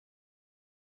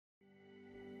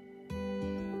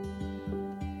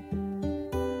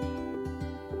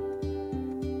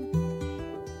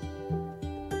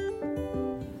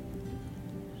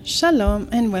Shalom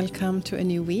and welcome to a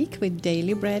new week with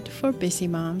Daily Bread for Busy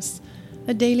Moms,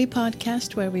 a daily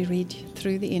podcast where we read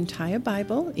through the entire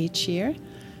Bible each year,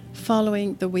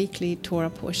 following the weekly Torah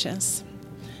portions.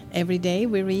 Every day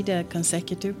we read a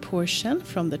consecutive portion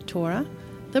from the Torah,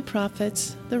 the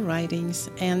prophets, the writings,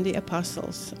 and the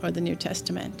apostles, or the New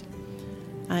Testament.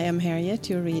 I am Harriet,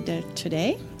 your reader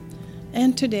today,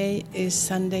 and today is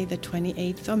Sunday the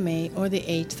 28th of May, or the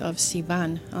 8th of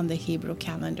Sivan on the Hebrew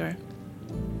calendar.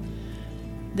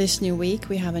 This new week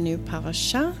we have a new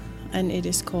parasha, and it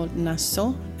is called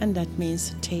Naso, and that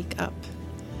means take up.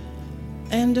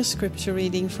 And the scripture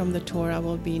reading from the Torah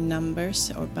will be Numbers,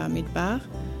 or Bamidbar,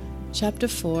 chapter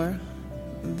 4,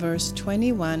 verse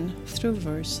 21 through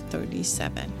verse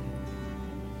 37.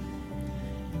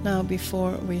 Now,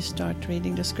 before we start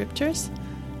reading the scriptures,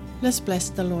 let's bless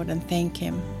the Lord and thank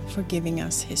Him for giving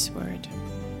us His word.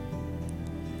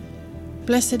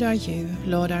 Blessed are you,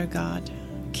 Lord our God,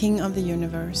 King of the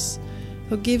universe,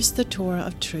 who gives the Torah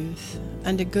of truth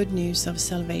and the good news of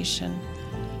salvation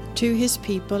to His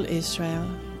people Israel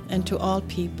and to all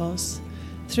peoples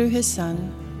through His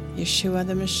Son, Yeshua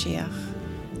the Mashiach,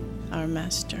 our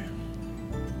Master.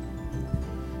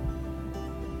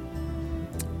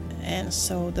 And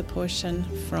so the portion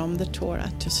from the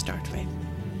Torah to start with.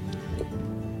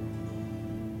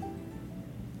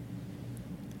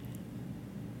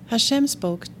 Hashem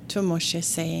spoke to Moshe,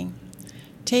 saying,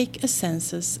 "Take a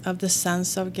census of the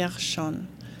sons of Gershon,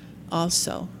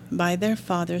 also by their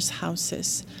fathers'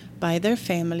 houses, by their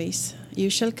families. You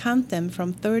shall count them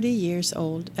from 30 years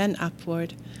old and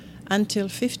upward until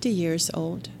 50 years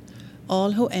old,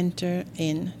 all who enter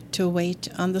in to wait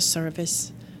on the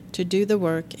service, to do the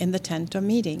work in the tent of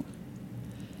meeting.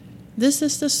 This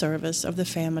is the service of the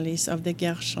families of the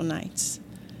Gershonites,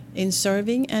 in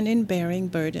serving and in bearing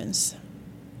burdens.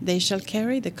 They shall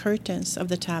carry the curtains of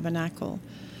the tabernacle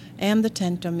and the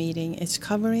tent of meeting, its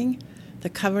covering, the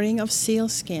covering of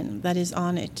sealskin that is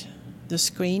on it, the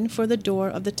screen for the door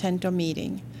of the tent of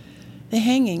meeting, the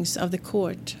hangings of the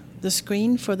court, the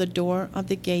screen for the door of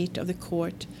the gate of the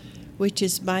court, which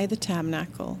is by the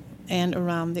tabernacle, and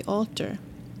around the altar.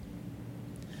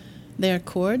 Their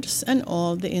cords and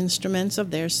all the instruments of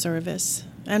their service,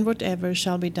 and whatever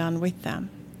shall be done with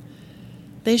them.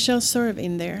 They shall serve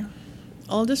in there.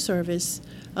 All the service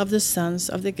of the sons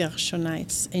of the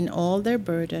Gershonites in all their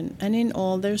burden and in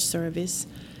all their service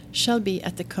shall be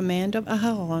at the command of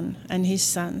Aharon and his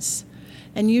sons,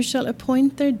 and you shall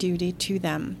appoint their duty to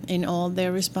them in all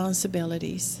their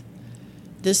responsibilities.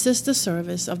 This is the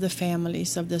service of the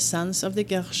families of the sons of the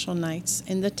Gershonites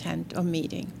in the tent of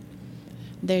meeting.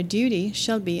 Their duty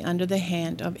shall be under the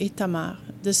hand of Itamar,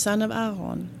 the son of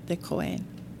Aaron, the Kohen.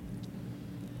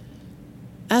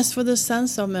 As for the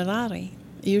sons of Merari,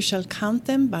 you shall count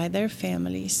them by their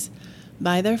families,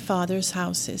 by their fathers'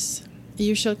 houses.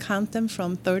 You shall count them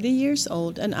from 30 years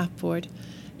old and upward,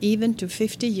 even to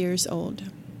 50 years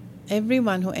old,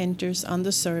 everyone who enters on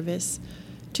the service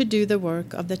to do the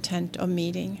work of the tent of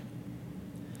meeting.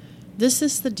 This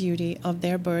is the duty of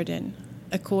their burden,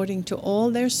 according to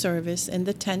all their service in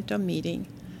the tent of meeting: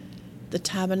 the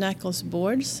tabernacle's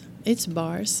boards, its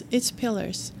bars, its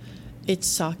pillars, its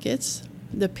sockets,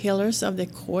 the pillars of the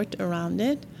court around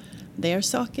it, their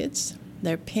sockets,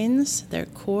 their pins, their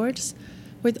cords,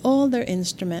 with all their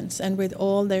instruments and with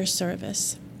all their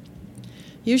service.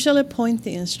 You shall appoint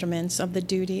the instruments of the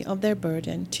duty of their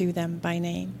burden to them by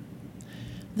name.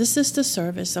 This is the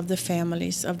service of the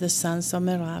families of the sons of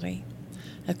Merari,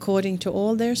 according to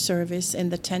all their service in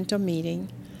the tent of meeting,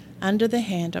 under the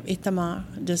hand of Itamar,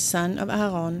 the son of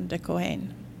Aaron the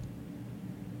Kohen.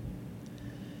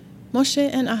 Moshe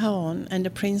and Aharon and the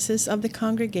princes of the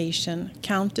congregation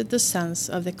counted the sons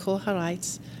of the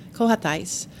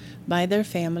Kohathites by their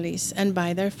families and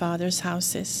by their fathers'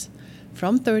 houses,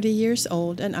 from 30 years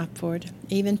old and upward,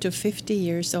 even to 50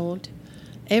 years old,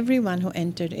 everyone who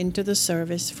entered into the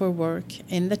service for work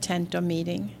in the tent of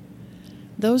meeting.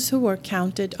 Those who were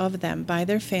counted of them by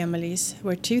their families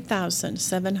were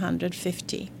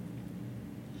 2,750.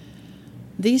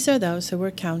 These are those who were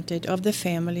counted of the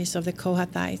families of the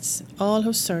Kohathites, all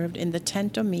who served in the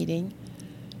tent of meeting,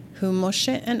 whom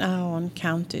Moshe and Aaron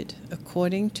counted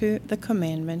according to the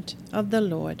commandment of the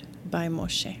Lord by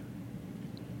Moshe.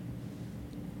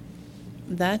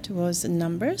 That was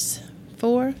Numbers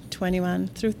 4:21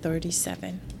 through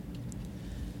 37.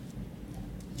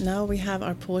 Now we have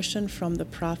our portion from the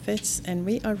prophets, and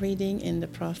we are reading in the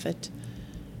prophet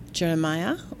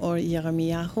Jeremiah, or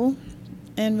Yirmiyahu,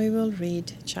 and we will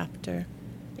read chapter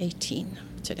 18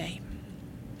 today.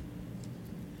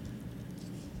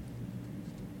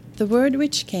 The word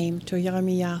which came to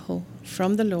Yirmiyahu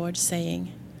from the Lord,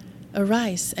 saying,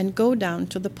 Arise and go down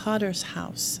to the potter's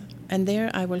house, and there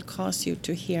I will cause you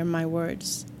to hear my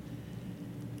words.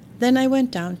 Then I went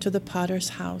down to the potter's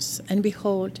house, and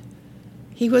behold,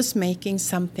 he was making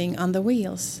something on the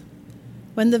wheels.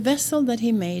 When the vessel that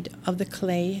he made of the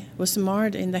clay was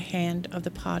marred in the hand of the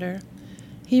potter,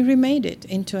 he remade it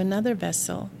into another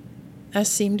vessel, as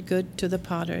seemed good to the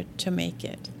potter to make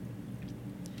it.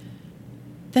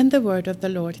 Then the word of the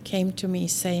Lord came to me,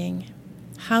 saying,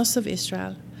 House of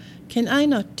Israel, can I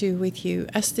not do with you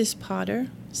as this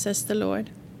potter, says the Lord?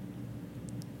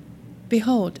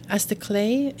 Behold, as the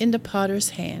clay in the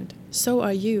potter's hand, so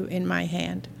are you in my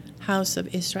hand, house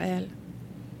of Israel.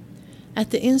 At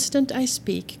the instant I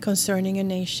speak concerning a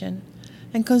nation,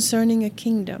 and concerning a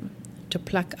kingdom, to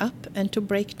pluck up and to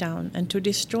break down and to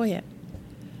destroy it.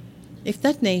 If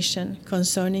that nation,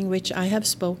 concerning which I have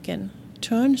spoken,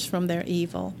 turns from their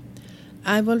evil,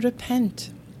 I will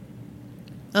repent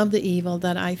of the evil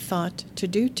that I thought to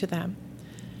do to them.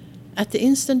 At the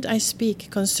instant I speak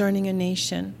concerning a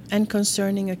nation and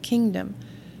concerning a kingdom,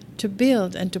 to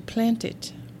build and to plant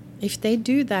it, if they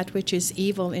do that which is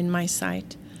evil in my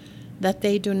sight, that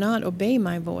they do not obey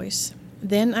my voice,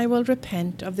 then I will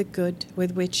repent of the good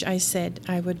with which I said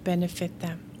I would benefit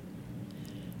them.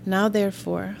 Now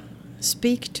therefore,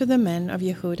 speak to the men of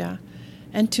Yehudah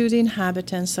and to the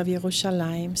inhabitants of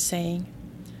Jerusalem, saying,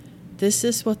 This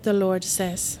is what the Lord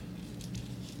says.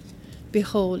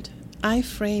 Behold, I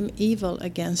frame evil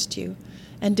against you,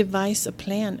 and devise a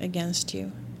plan against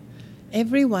you.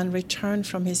 Every one return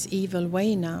from his evil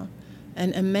way now,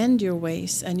 and amend your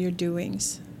ways and your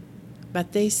doings.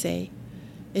 But they say,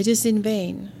 It is in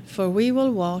vain, for we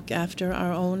will walk after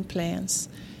our own plans,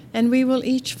 and we will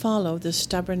each follow the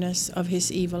stubbornness of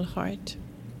his evil heart.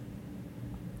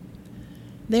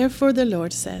 Therefore the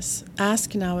Lord says,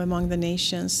 Ask now among the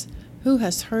nations, who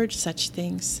has heard such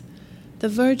things? The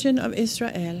Virgin of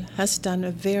Israel has done a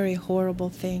very horrible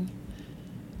thing.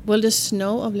 Will the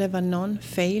snow of Lebanon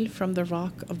fail from the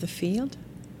rock of the field?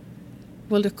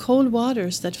 Will the cold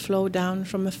waters that flow down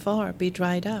from afar be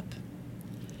dried up?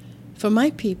 For my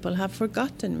people have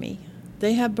forgotten me.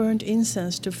 They have burned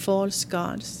incense to false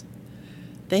gods.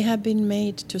 They have been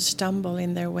made to stumble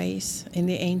in their ways, in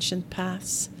the ancient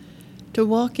paths, to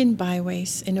walk in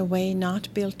byways in a way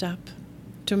not built up,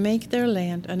 to make their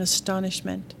land an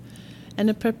astonishment and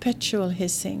a perpetual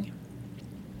hissing.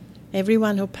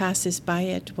 Everyone who passes by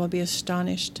it will be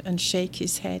astonished and shake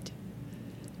his head.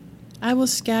 I will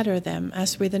scatter them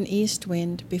as with an east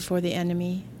wind before the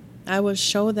enemy. I will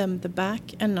show them the back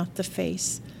and not the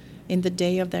face in the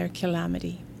day of their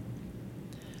calamity.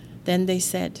 Then they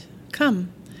said,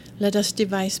 Come, let us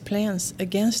devise plans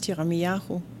against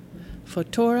Yirmiyahu. For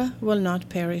Torah will not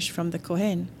perish from the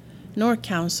Kohen, nor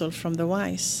counsel from the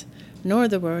wise, nor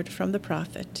the word from the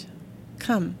prophet.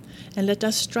 Come, and let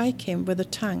us strike him with the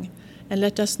tongue, and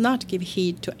let us not give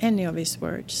heed to any of his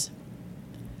words.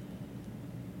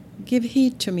 Give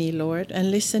heed to me, Lord,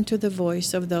 and listen to the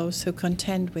voice of those who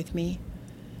contend with me.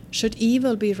 Should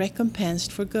evil be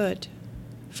recompensed for good?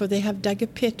 For they have dug a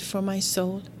pit for my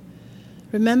soul.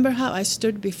 Remember how I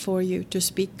stood before you to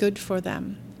speak good for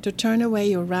them, to turn away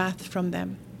your wrath from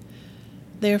them.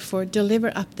 Therefore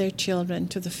deliver up their children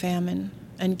to the famine,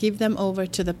 and give them over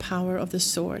to the power of the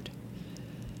sword.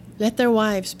 Let their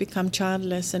wives become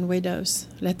childless and widows,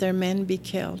 let their men be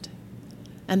killed,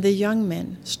 and the young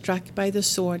men struck by the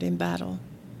sword in battle.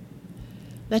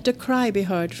 Let a cry be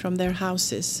heard from their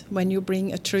houses when you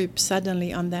bring a troop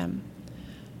suddenly on them,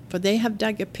 for they have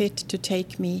dug a pit to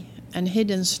take me, and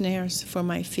hidden snares for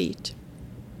my feet.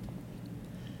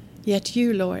 Yet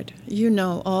you, Lord, you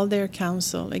know all their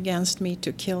counsel against me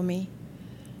to kill me.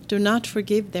 Do not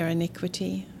forgive their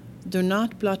iniquity. Do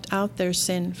not blot out their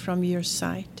sin from your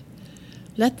sight.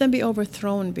 Let them be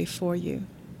overthrown before you.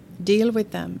 Deal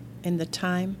with them in the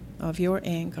time of your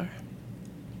anger.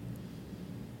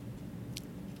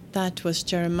 That was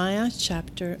Jeremiah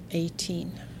chapter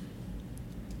 18.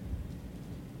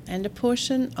 And a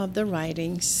portion of the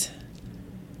writings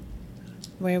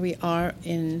where we are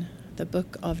in the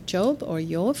book of Job or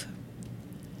Yov.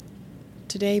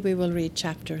 Today we will read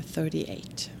chapter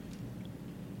 38.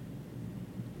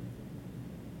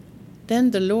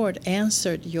 Then the Lord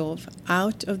answered Job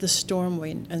out of the storm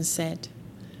wind and said,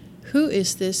 Who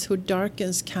is this who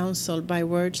darkens counsel by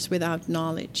words without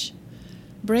knowledge?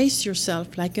 Brace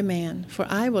yourself like a man, for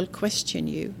I will question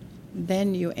you.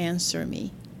 Then you answer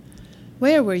me.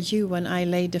 Where were you when I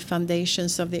laid the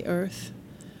foundations of the earth?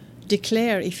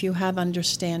 Declare if you have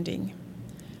understanding.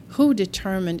 Who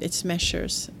determined its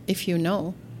measures, if you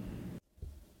know?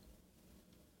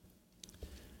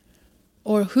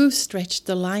 Or who stretched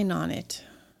the line on it?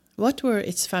 What were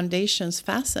its foundations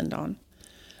fastened on?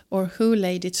 Or who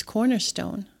laid its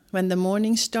cornerstone, when the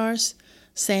morning stars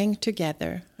sang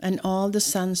together, and all the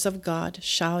sons of God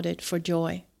shouted for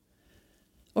joy?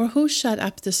 Or who shut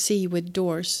up the sea with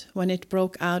doors, when it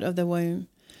broke out of the womb,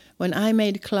 when I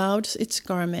made clouds its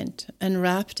garment, and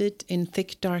wrapped it in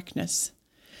thick darkness,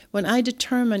 when I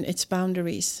determined its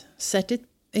boundaries, set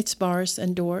its bars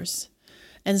and doors,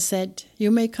 and said,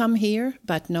 You may come here,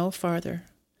 but no farther.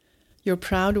 Your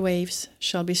proud waves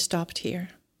shall be stopped here.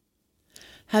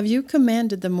 Have you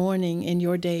commanded the morning in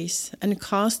your days, and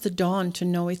caused the dawn to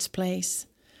know its place,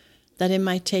 that it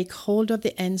might take hold of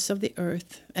the ends of the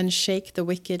earth, and shake the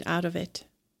wicked out of it?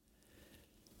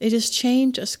 It is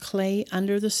changed as clay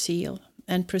under the seal,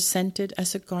 and presented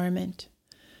as a garment.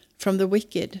 From the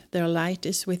wicked their light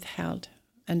is withheld,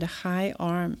 and the high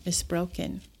arm is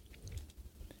broken.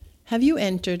 Have you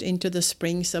entered into the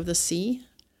springs of the sea,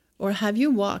 or have you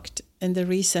walked in the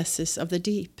recesses of the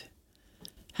deep?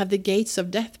 Have the gates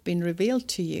of death been revealed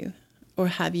to you, or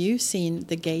have you seen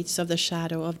the gates of the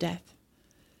shadow of death?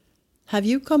 Have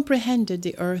you comprehended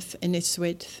the earth in its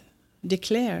width?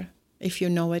 Declare, if you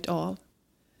know it all.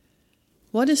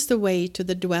 What is the way to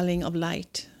the dwelling of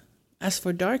light? As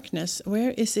for darkness,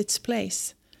 where is its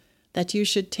place, that you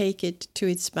should take it to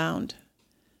its bound,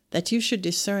 that you should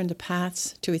discern the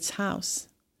paths to its house?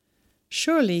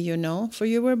 Surely you know, for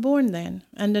you were born then,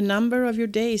 and the number of your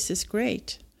days is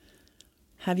great.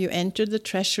 Have you entered the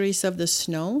treasuries of the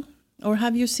snow, or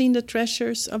have you seen the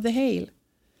treasures of the hail,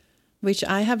 which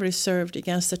I have reserved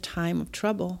against the time of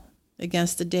trouble,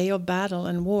 against the day of battle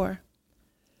and war?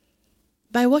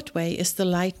 By what way is the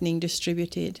lightning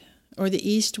distributed, or the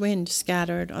east wind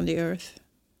scattered on the earth?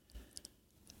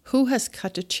 Who has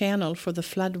cut a channel for the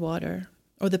flood water,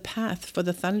 or the path for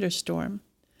the thunderstorm,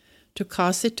 to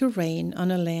cause it to rain on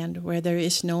a land where there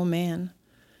is no man,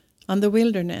 on the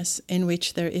wilderness in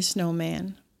which there is no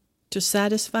man, to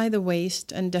satisfy the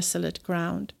waste and desolate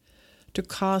ground, to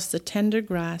cause the tender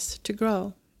grass to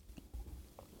grow?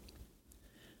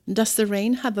 Does the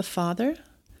rain have a father?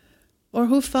 Or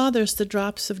who fathers the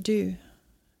drops of dew?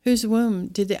 Whose womb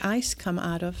did the ice come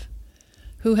out of?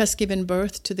 Who has given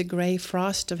birth to the grey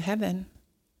frost of heaven?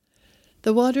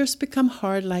 The waters become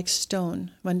hard like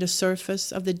stone when the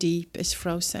surface of the deep is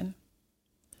frozen.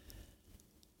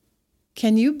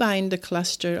 Can you bind the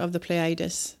cluster of the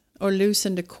Pleiades, or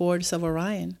loosen the cords of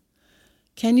Orion?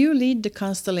 Can you lead the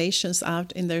constellations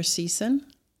out in their season?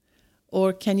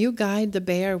 Or can you guide the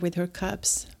bear with her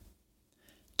cubs?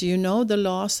 Do you know the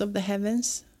laws of the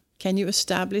heavens? Can you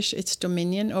establish its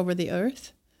dominion over the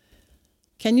earth?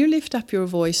 Can you lift up your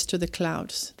voice to the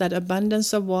clouds, that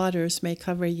abundance of waters may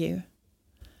cover you?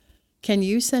 Can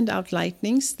you send out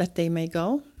lightnings that they may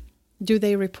go? Do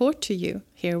they report to you,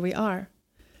 Here we are?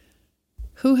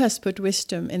 Who has put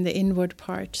wisdom in the inward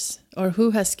parts, or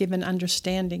who has given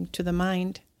understanding to the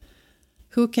mind?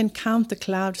 Who can count the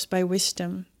clouds by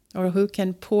wisdom, or who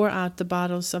can pour out the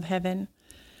bottles of heaven,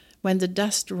 when the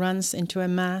dust runs into a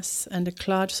mass and the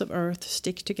clods of earth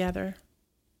stick together?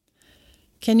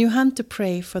 Can you hunt the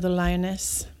prey for the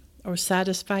lioness, or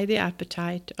satisfy the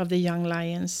appetite of the young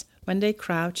lions when they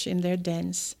crouch in their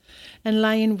dens and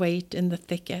lie in wait in the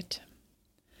thicket?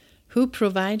 Who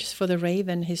provides for the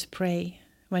raven his prey,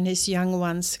 when his young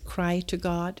ones cry to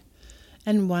God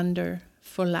and wonder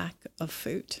for lack of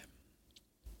food?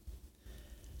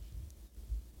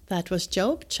 That was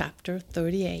Job chapter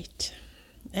 38.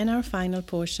 And our final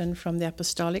portion from the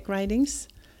Apostolic Writings,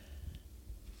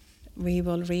 we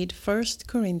will read 1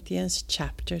 Corinthians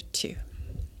chapter 2.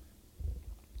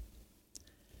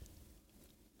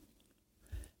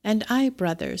 And I,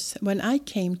 brothers, when I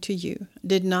came to you,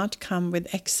 did not come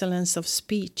with excellence of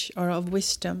speech or of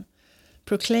wisdom,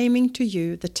 proclaiming to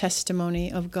you the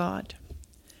testimony of God.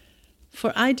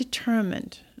 For I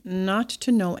determined not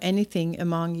to know anything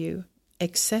among you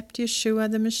except Yeshua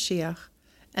the Messiah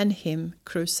and him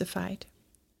crucified.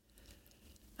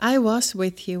 I was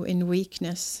with you in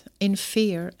weakness, in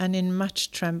fear, and in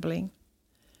much trembling.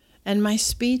 And my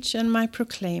speech and my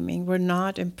proclaiming were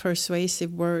not in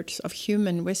persuasive words of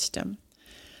human wisdom,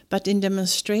 but in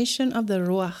demonstration of the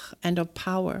Ruach and of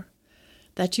power,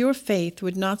 that your faith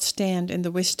would not stand in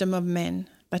the wisdom of men,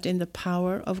 but in the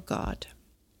power of God.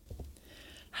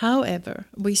 However,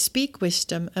 we speak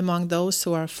wisdom among those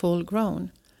who are full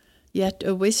grown, yet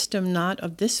a wisdom not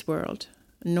of this world,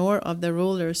 nor of the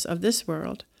rulers of this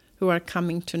world, who are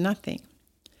coming to nothing.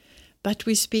 But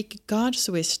we speak God's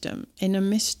wisdom in a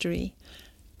mystery,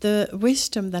 the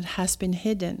wisdom that has been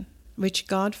hidden, which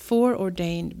God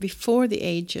foreordained before the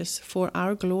ages for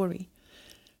our glory,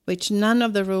 which none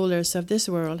of the rulers of this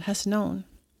world has known.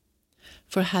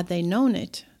 For had they known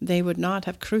it, they would not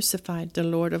have crucified the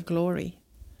Lord of glory.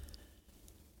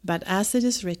 But as it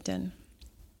is written,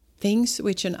 things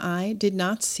which an eye did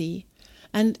not see,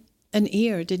 and an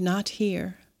ear did not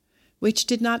hear, which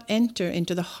did not enter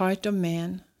into the heart of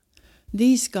man,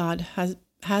 these God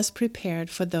has prepared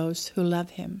for those who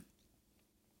love him.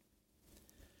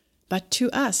 But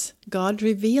to us God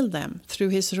revealed them through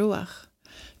his Ruach,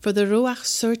 for the Ruach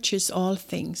searches all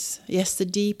things, yes, the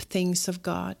deep things of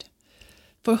God.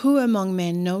 For who among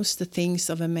men knows the things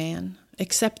of a man,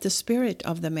 except the spirit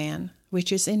of the man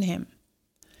which is in him?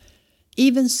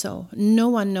 Even so, no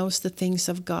one knows the things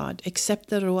of God, except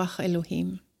the Ruach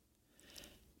Elohim.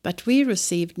 But we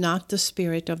received not the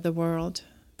spirit of the world,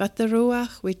 but the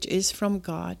Ruach which is from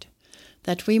God,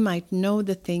 that we might know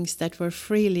the things that were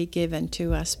freely given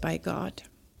to us by God.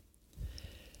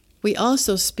 We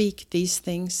also speak these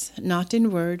things, not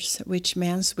in words which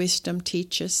man's wisdom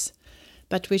teaches,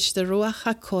 but which the Ruach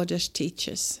HaKodesh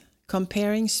teaches,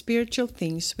 comparing spiritual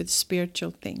things with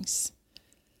spiritual things.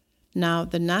 Now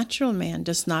the natural man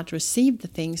does not receive the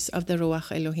things of the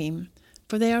Ruach Elohim,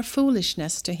 for they are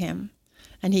foolishness to him,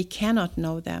 and he cannot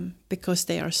know them, because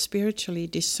they are spiritually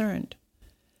discerned.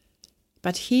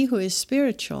 But he who is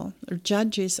spiritual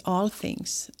judges all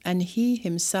things, and he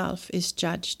himself is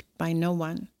judged by no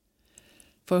one.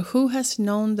 For who has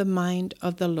known the mind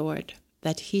of the Lord,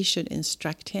 that he should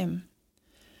instruct him?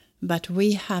 But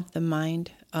we have the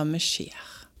mind of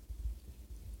Mashiach.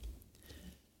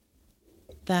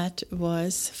 That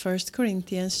was 1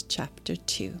 Corinthians chapter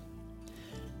 2.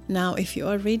 Now, if you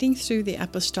are reading through the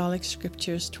Apostolic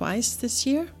Scriptures twice this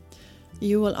year,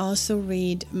 you will also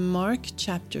read Mark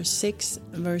chapter 6,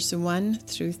 verse 1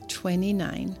 through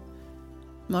 29.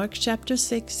 Mark chapter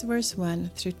 6, verse 1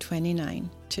 through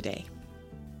 29 today.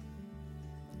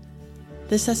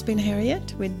 This has been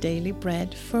Harriet with Daily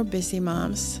Bread for Busy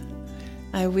Moms.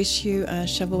 I wish you a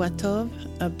Shavua Tov,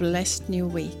 a blessed new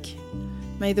week.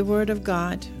 May the Word of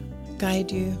God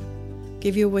guide you,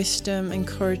 give you wisdom,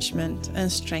 encouragement, and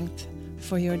strength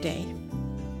for your day.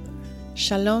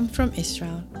 Shalom from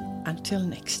Israel. Until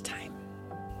next time.